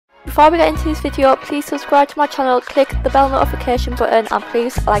Before we get into this video, please subscribe to my channel, click the bell notification button, and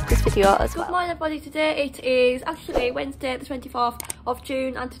please like this video as well. Good morning everybody, today it is actually Wednesday the 24th of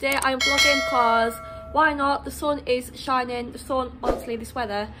June, and today I am vlogging because why not? The sun is shining. The sun, honestly, this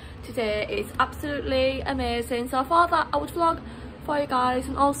weather today is absolutely amazing, so I thought that I would vlog for you guys.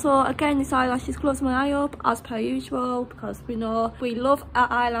 And also again, this eyelash is closing my eye up as per usual, because we know we love an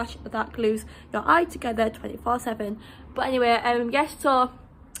eyelash that glues your eye together 24/7. But anyway, yes, so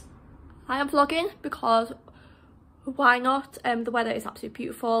I am vlogging because why not? The weather is absolutely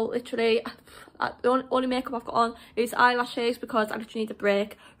beautiful. Literally, the only makeup I've got on is eyelashes because I literally need a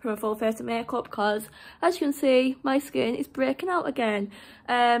break from a full face of makeup, because as you can see, my skin is breaking out again.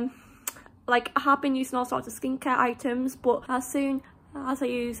 Like, I have been using all sorts of skincare items, but as soon as I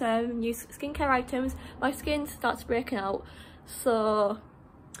use skincare items, my skin starts breaking out. So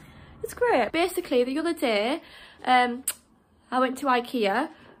it's great. Basically, the other day, I went to IKEA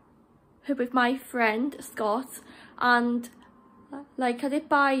with my friend Scott, and like I did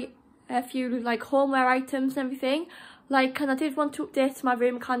buy a few like homeware items and everything, like, and I did want to update my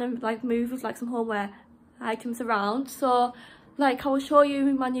room, kind of like move like some homeware items around. So like I will show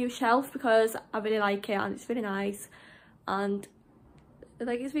you my new shelf because I really like it and it's really nice and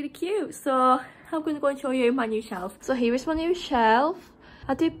like it's really cute. So I'm going to go and show you my new shelf. So here is my new shelf.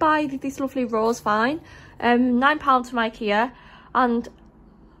 I did buy this lovely rose vine, £9 from IKEA, and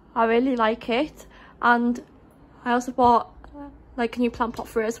I really like it. And I also bought like a new plant pot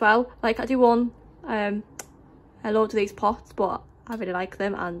for it as well. Like, I do own a load of these pots, but I really like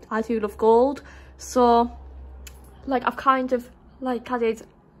them and I do love gold. So like I've kind of like added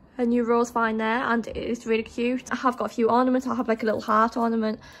a new rose vine there and it's really cute. I have got a few ornaments. I have like a little heart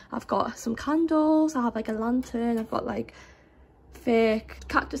ornament, I've got some candles, I have like a lantern, I've got like fake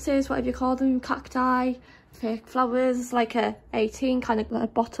cactuses, whatever you call them, cacti, fake flowers, like a 18 kind of like a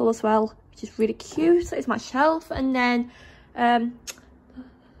bottle as well, which is really cute. So it's my shelf. And then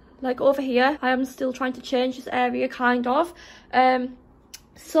like over here, I am still trying to change this area kind of.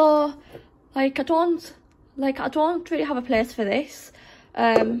 So like I don't really have a place for this,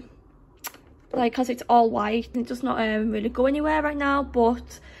 like, because it's all white and it does not really go anywhere right now.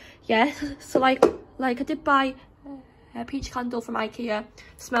 But yeah, so like I did buy a peach candle from IKEA.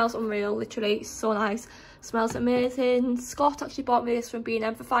 Smells unreal, literally, it's so nice, smells amazing. Scott actually bought me this from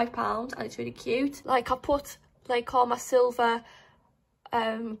B&M for £5 and it's really cute. Like, I put like all my silver,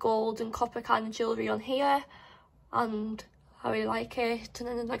 gold and copper kind of jewellery on here and I really like it. And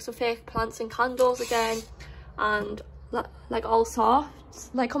then like some fake plants and candles again, and like all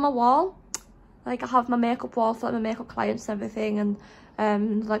sorts. Like on my wall, like I have my makeup wall for like my makeup clients and everything, and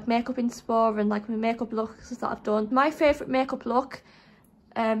like makeup inspo and like my makeup looks that I've done. My favourite makeup look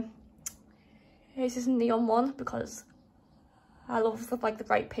is this neon one, because I love like the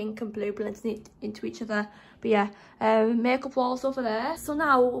bright pink and blue blending into each other. But yeah, makeup walls over there. So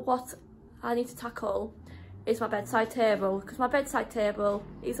now what I need to tackle is my bedside table, because my bedside table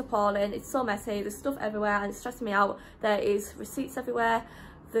is appalling. It's so messy, there's stuff everywhere and it's stressing me out. There is receipts everywhere,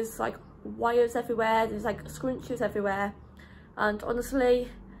 there's like wires everywhere, there's like scrunchies everywhere, and honestly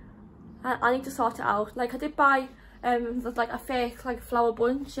I need to sort it out. Like, I did buy like a fake like flower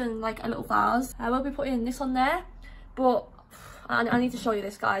bunch and like a little vase. I will be putting this on there, but I need to show you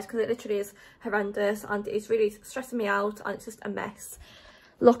this, guys, because it literally is horrendous and it's really stressing me out and it's just a mess.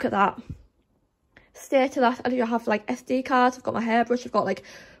 Look at that. Stay to that. I do have like SD cards, I've got my hairbrush, I've got like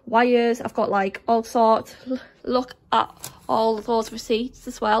wires, I've got like all sorts. Look at all of those receipts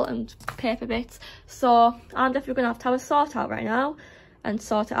as well and paper bits. So I'm definitely gonna have to sort out right now and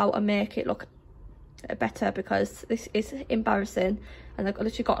sort it out and make it look better, because this is embarrassing. And I've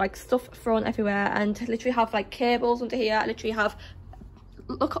literally got like stuff thrown everywhere, and literally have like cables under here. I literally have,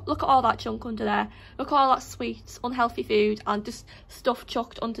 look at all that junk under there, look at all that sweet unhealthy food and just stuff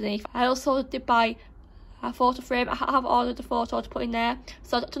chucked underneath. I also did buy a photo frame. I have ordered a photo to put in there,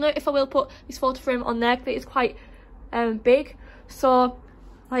 so I don't know if I will put this photo frame on there because it is quite big. So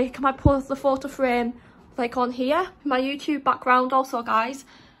like I might put the photo frame like on here. My YouTube background also, guys,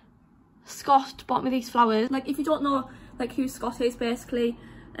 Scott bought me these flowers. Like, if you don't know like who Scott is, basically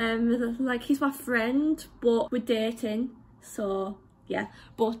like he's my friend but we're dating, so yeah.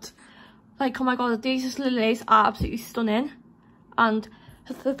 But like, oh my god, these lilies are absolutely stunning and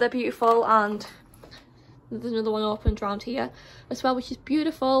they're beautiful, and there's another one opened around here as well, which is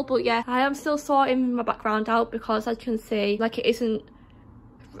beautiful. But yeah, I am still sorting my background out because as you can see, like, it isn't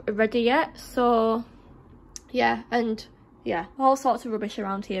ready yet. So yeah, and yeah, all sorts of rubbish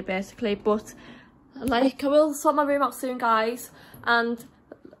around here basically. But like, I will sort my room out soon, guys, and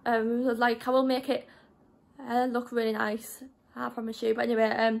like I will make it look really nice I promise you. But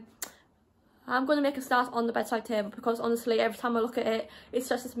anyway, I'm going to make a start on the bedside table because honestly every time I look at it, it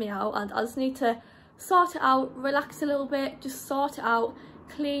stresses me out, and I just need to sort it out, relax a little bit, just sort it out,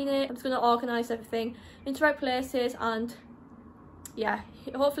 clean it. I'm just going to organise everything into the right places, and yeah,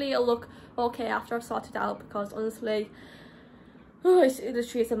 hopefully it'll look okay after I've sorted it out, because honestly, oh, it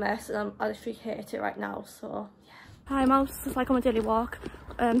literally is a mess, and I literally hate it right now. So yeah. Hi, I'm just like on my daily walk.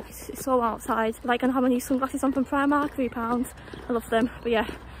 It's so warm outside. Like, I have my new sunglasses on from Primark, £3. I love them, but yeah,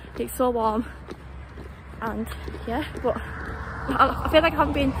 it's so warm, and yeah, but I feel like I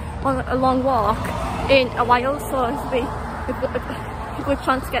haven't been on a long walk in a while, so this will be a good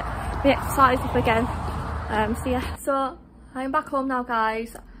chance to get the exercise up again. So yeah, so I'm back home now,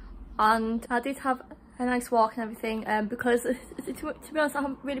 guys, and I did have a nice walk and everything, because to be honest, I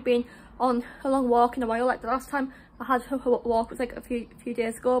haven't really been on a long walk in a while. Like, the last time I had a walk was like a few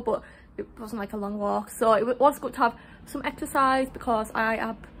days ago, but it wasn't like a long walk, so it was good to have some exercise, because I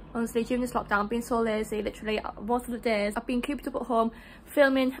have honestly during this lockdown been so lazy. Literally most of the days I've been cooped up at home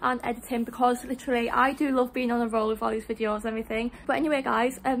filming and editing, because literally I do love being on a roll with all these videos and everything. But anyway,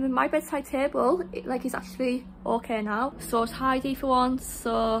 guys, my bedside table, is actually okay now, so tidy for once,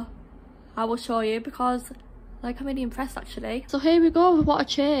 so I will show you, because like, I'm really impressed actually. So here we go, what a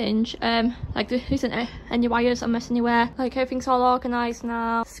change. Like, there isn't any wires or mess anywhere. Like, everything's all organised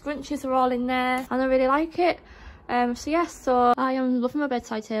now, scrunchies are all in there, and I really like it. So yes, so I am loving my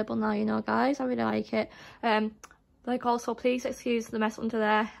bedside table now, you know, guys. I really like it. Like, also please excuse the mess under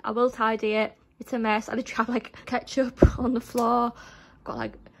there. I will tidy it. It's a mess. I literally have like ketchup on the floor, got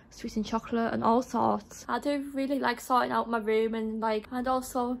like sweets and chocolate and all sorts. I do really like sorting out my room, and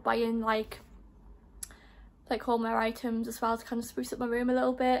also buying like homeware items as well to kind of spruce up my room a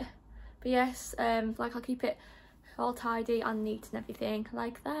little bit. But yes, like, I'll keep it all tidy and neat and everything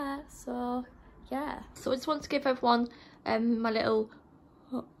like that. So yeah, so I just want to give everyone my little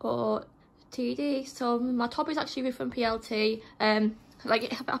TD. So my top is actually from PLT.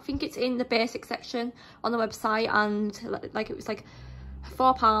 Like, I think it's in the basic section on the website, and like it was like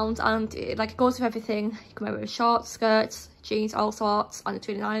 £4, and it goes with everything. You can wear it with shorts, skirts, jeans, all sorts, and it's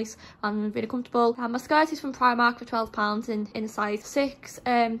really nice and really comfortable. And my skirt is from Primark for £12 in a size 6.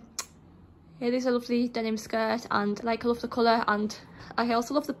 It is a lovely denim skirt, and like, I love the colour, and I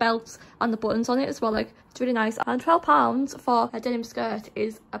also love the belts and the buttons on it as well. Like, it's really nice, and £12 for a denim skirt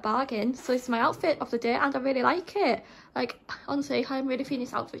is a bargain. So it's my outfit of the day, and I really like it. Like, honestly, I'm really feeling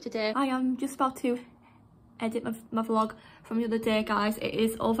this outfit today. I am just about to edit my vlog from the other day, guys. It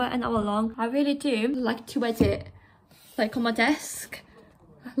is over an hour long. I really do like to edit like on my desk,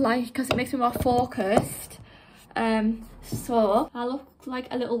 like, because it makes me more focused. So I look like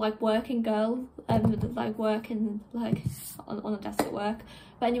a little like working girl, like working like on a desk at work.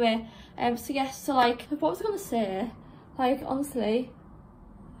 But anyway, so yes, so like, what was I gonna say? Like, honestly,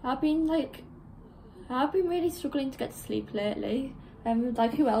 I've been really struggling to get to sleep lately.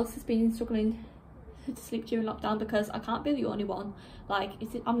 Like, who else has been struggling to sleep during lockdown? Because I can't be the only one. Like,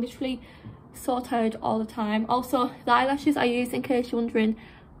 I'm literally so tired all the time. Also, the eyelashes I use, in case you're wondering,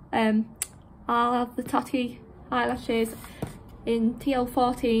 are the Tati eyelashes in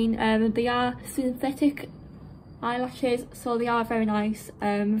TL14. They are synthetic eyelashes, so they are very nice,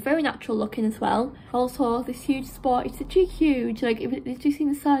 very natural looking as well. Also, this huge spot, it's literally huge. Like, if you've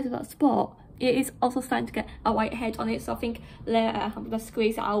seen the size of that spot, it is also starting to get a white head on it, so I think later I'm gonna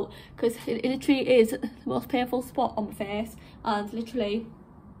squeeze it out, because it literally is the most painful spot on my face, and literally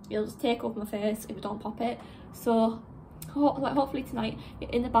it'll just take over my face if I don't pop it. So hopefully tonight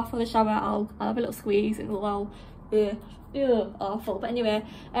in the bath or the shower I'll have a little squeeze, and it'll awful. But anyway,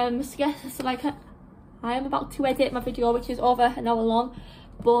 so yeah, so like, I am about to edit my video, which is over an hour long,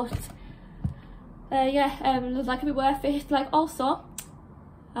 but yeah, like, it'll be worth it. Like, also,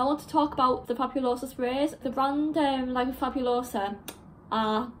 I want to talk about the Fabulosa sprays. The brand, like Fabulosa,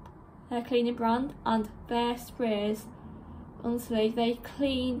 are a cleaning brand, and their sprays, honestly, they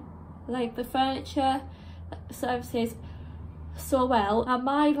clean like the furniture surfaces so well. And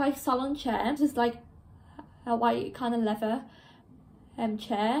my like salon chair is like a white kind of leather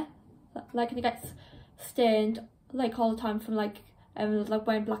chair, like, and it gets stained like all the time from like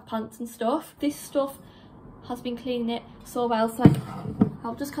wearing black pants and stuff. This stuff has been cleaning it so well. So like,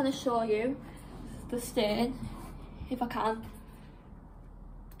 I'll just kind of show you the stain if I can.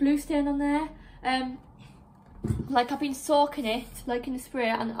 Blue stain on there. Like, I've been soaking it like in the spray,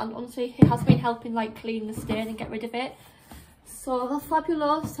 and honestly it has been helping like clean the stain and get rid of it. So that's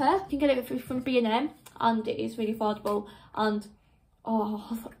Fabulosa. You can get it from B&M, and it is really affordable. And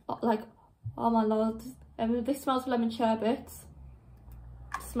oh, like, oh my lord, this smells of lemon sherbet.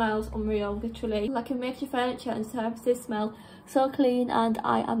 smells unreal, literally. Like, it makes your furniture and surfaces smell so clean, and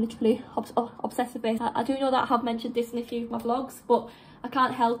I am literally obsessed with this. I do know that I have mentioned this in a few of my vlogs, but I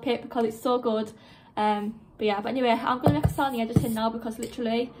can't help it because it's so good. But yeah, but anyway, I'm going to start the editing now because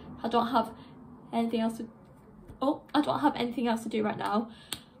literally I don't have anything else to do right now.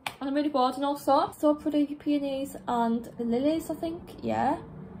 And I'm really bored, and also so pretty peonies and lilies, I think. Yeah,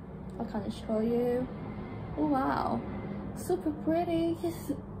 I'll kind of show you. Oh wow, super pretty.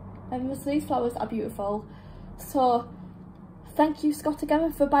 So these flowers are beautiful. So thank you, Scott,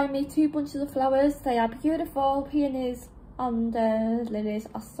 again for buying me 2 bunches of flowers. They are beautiful. Peonies and lilies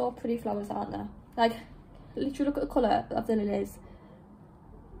are so pretty flowers, aren't they? Like, literally look at the colour of the lilies.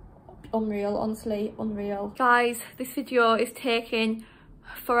 Unreal, honestly, unreal. Guys, this video is taking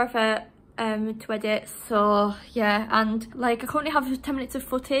forever to edit, so yeah, and like I currently have 10 minutes of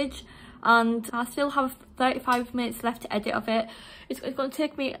footage and I still have 35 minutes left to edit of it. It's going to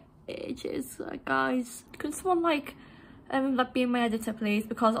take me ages, guys. Can someone like be my editor, please?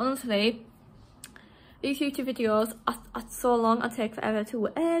 Because honestly, these YouTube videos are so long and take forever to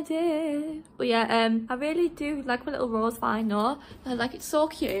edit. But yeah, I really do like my little rose vine though. Like, it's so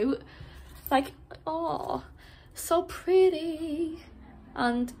cute. Like, oh, so pretty.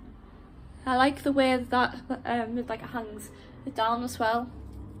 And I like the way that like it hangs down as well.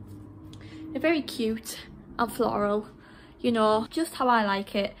 They're very cute and floral, you know, just how I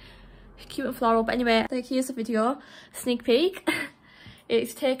like it. Cute and floral. But anyway, like, here's the video sneak peek.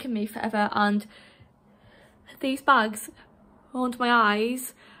 It's taken me forever, and these bags under my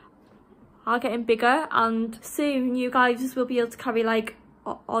eyes are getting bigger, and soon you guys will be able to carry like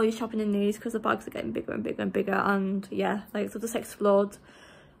all your shopping in these because the bags are getting bigger and bigger and bigger. And yeah, like, they'll just explode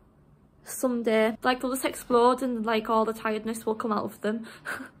someday. Like, they'll just explode and like all the tiredness will come out of them.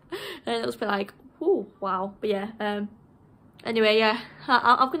 And it'll just be like, oh wow. But yeah, anyway, yeah,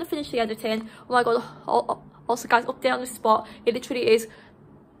 I'm gonna finish the editing. Oh my god. Also guys, update on this spot, it literally is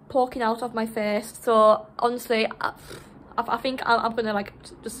poking out of my face. So honestly, I think I'm gonna like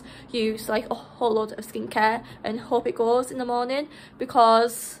just use like a whole load of skincare and hope it goes in the morning,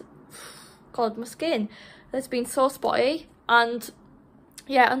 because god, my skin has been so spotty. And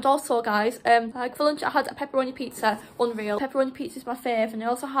yeah, and also guys, like for lunch I had a pepperoni pizza. Unreal. Pepperoni pizza is my fave. And I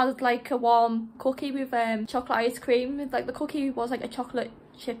also had like a warm cookie with chocolate ice cream. Like, the cookie was like a chocolate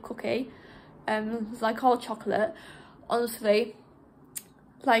chip cookie, it was like all chocolate. Honestly,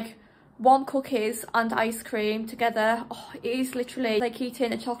 like, warm cookies and ice cream together, oh, it is literally like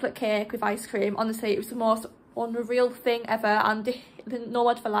eating a chocolate cake with ice cream. Honestly, it was the most unreal thing ever, and no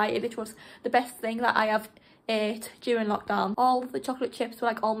word for lie, it literally was the best thing that I have ate during lockdown. All the chocolate chips were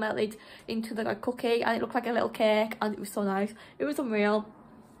like all melted into the like cookie, and it looked like a little cake, and it was so nice. It was unreal.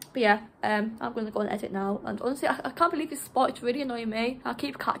 But yeah, I'm gonna go and edit now. And honestly, I can't believe this spot, it's really annoying me. I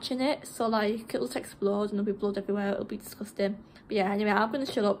keep catching it, so like it'll just explode and there'll be blood everywhere. It'll be disgusting. But yeah, anyway, I'm gonna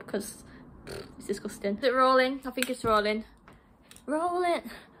shut up because it's disgusting. Is it rolling? I think it's rolling. Rolling,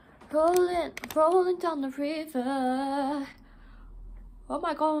 rolling, rolling down the river. Oh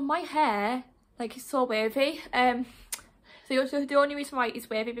my god, my hair, like, it's so wavy. The only reason why it's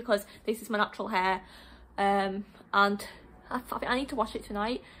wavy because this is my natural hair. And I need to wash it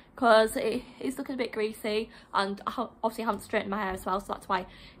tonight because it's looking a bit greasy, and I obviously haven't straightened my hair as well, so that's why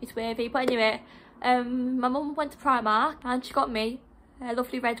it's wavy. But anyway, my mum went to Primark and she got me a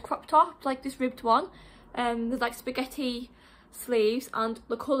lovely red crop top, like this ribbed one, with like spaghetti sleeves, and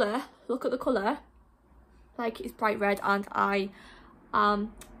the colour, look at the colour, like, it's bright red, and I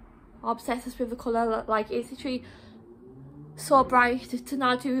am obsessed with the colour. Like, it's literally so bright. To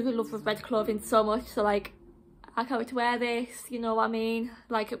now do the love of red clothing so much, so like I can't wait to wear this, you know what I mean?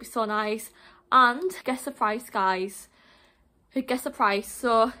 Like, it'll be so nice. And guess the price, guys. Guess the price.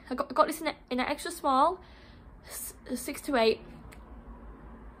 So I got this in an extra small, 6 to 8.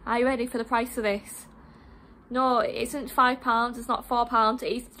 Are you ready for the price of this? No, it isn't £5, it's not £4,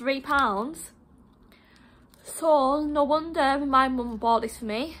 it is £3. So no wonder my mum bought this for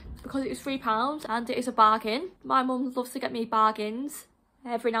me, because it was £3 and it is a bargain. My mum loves to get me bargains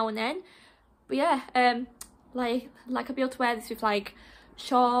every now and then. But yeah, like I'll be able to wear this with like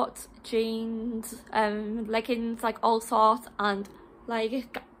shorts, jeans, leggings, like all sorts, and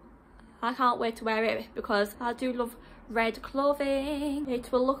like I can't wait to wear it because I do love red clothing.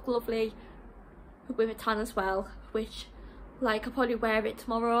 It will look lovely with a tan as well, which like I'll probably wear it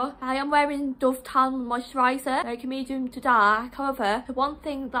tomorrow. I am wearing Dove Tan Moisturiser, like a medium to dark. However, the one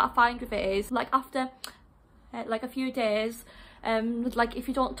thing that I find with it is like after like a few days, like if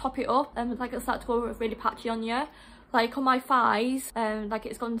you don't top it up, like it'll start to go really patchy on you. Like on my thighs, like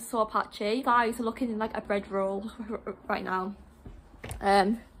it's gone so patchy. Thighs are looking like a bread roll right now.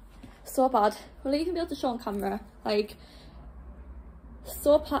 So bad. Will even be able to show on camera? Like,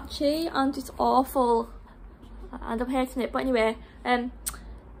 so patchy and it's awful, and I'm hating it. But anyway,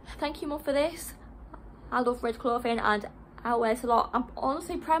 thank you, Mum, for this. I love red clothing and I wear it a lot.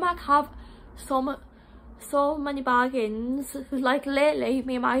 Honestly, Primark have so many bargains. Like lately,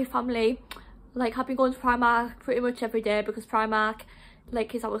 me and my family like have been going to Primark pretty much every day, because Primark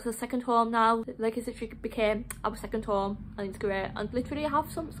like is our second home now. Like it's literally became our second home, and it's great. And literally I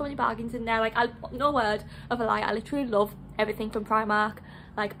have so many bargains in there. Like, no word of a lie, I literally love everything from Primark.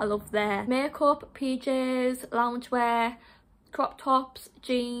 Like, I love their makeup, PJs, loungewear, crop tops,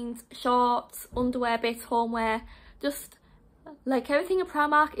 jeans, shorts, underwear bits, homeware, just like everything in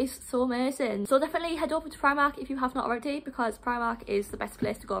Primark is so amazing. So definitely head over to Primark if you have not already, because Primark is the best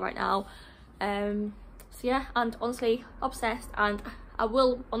place to go right now. So yeah, and honestly obsessed, and I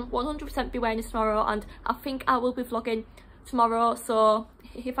will 100% be wearing this tomorrow, and I think I will be vlogging tomorrow, so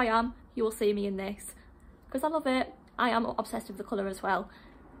if I am, you will see me in this, because I love it. I am obsessed with the colour as well,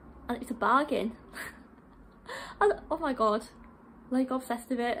 and it's a bargain. And, oh my god, like obsessed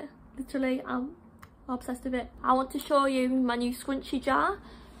with it, literally I'm obsessed with it. I want to show you my new scrunchie jar,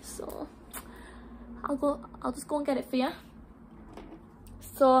 so I'll just go and get it for you.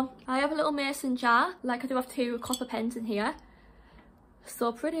 So I have a little mason jar, like I do have 2 copper pens in here.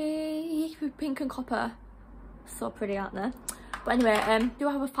 So pretty, pink and copper, so pretty, aren't they? But anyway, do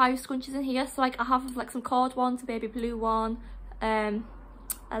I have 5 scrunchies in here. So like I have like some cord ones, a baby blue one, a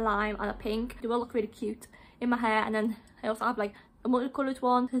lime and a pink. They all look really cute in my hair. And then I also have like a multicoloured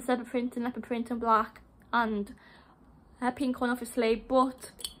one, a zebra print and leopard print and black, and a pink one obviously.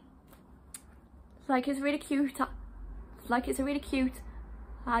 But like it's really cute, like it's a really cute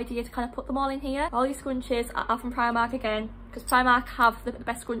idea to kind of put them all in here. All these scrunchies are from Primark again, because Primark have the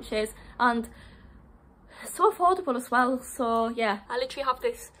best scrunchies, and so affordable as well. So yeah, I literally have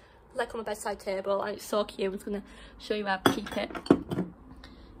this like on my bedside table, and it's so cute. I'm just gonna show you where I keep it.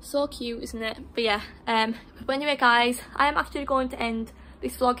 So cute, isn't it? But yeah, but anyway guys, I am actually going to end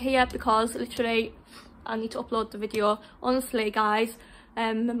this vlog here, because literally I need to upload the video. Honestly guys,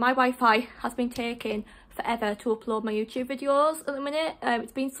 my Wi-Fi has been taking forever to upload my YouTube videos at the minute.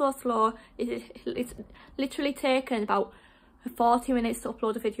 It's been so slow. It's literally taken about 40 minutes to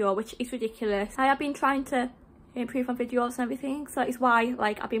upload a video, which is ridiculous. I have been trying to improve my videos and everything, so that is why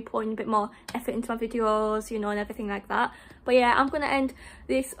like I've been putting a bit more effort into my videos, you know, and everything like that. But yeah, I'm gonna end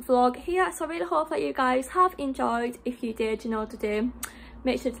this vlog here, so I really hope that you guys have enjoyed. If you did, you know what to do.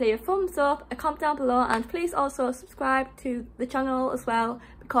 Make sure to leave a thumbs up, a comment down below, and please also subscribe to the channel as well,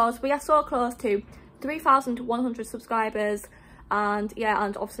 because we are so close to 3,100 subscribers. And yeah,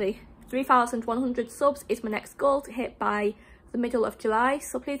 and obviously 3,100 subs is my next goal to hit by the middle of July,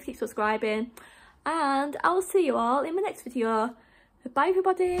 so please keep subscribing, and I'll see you all in my next video. Bye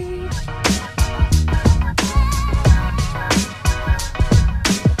everybody.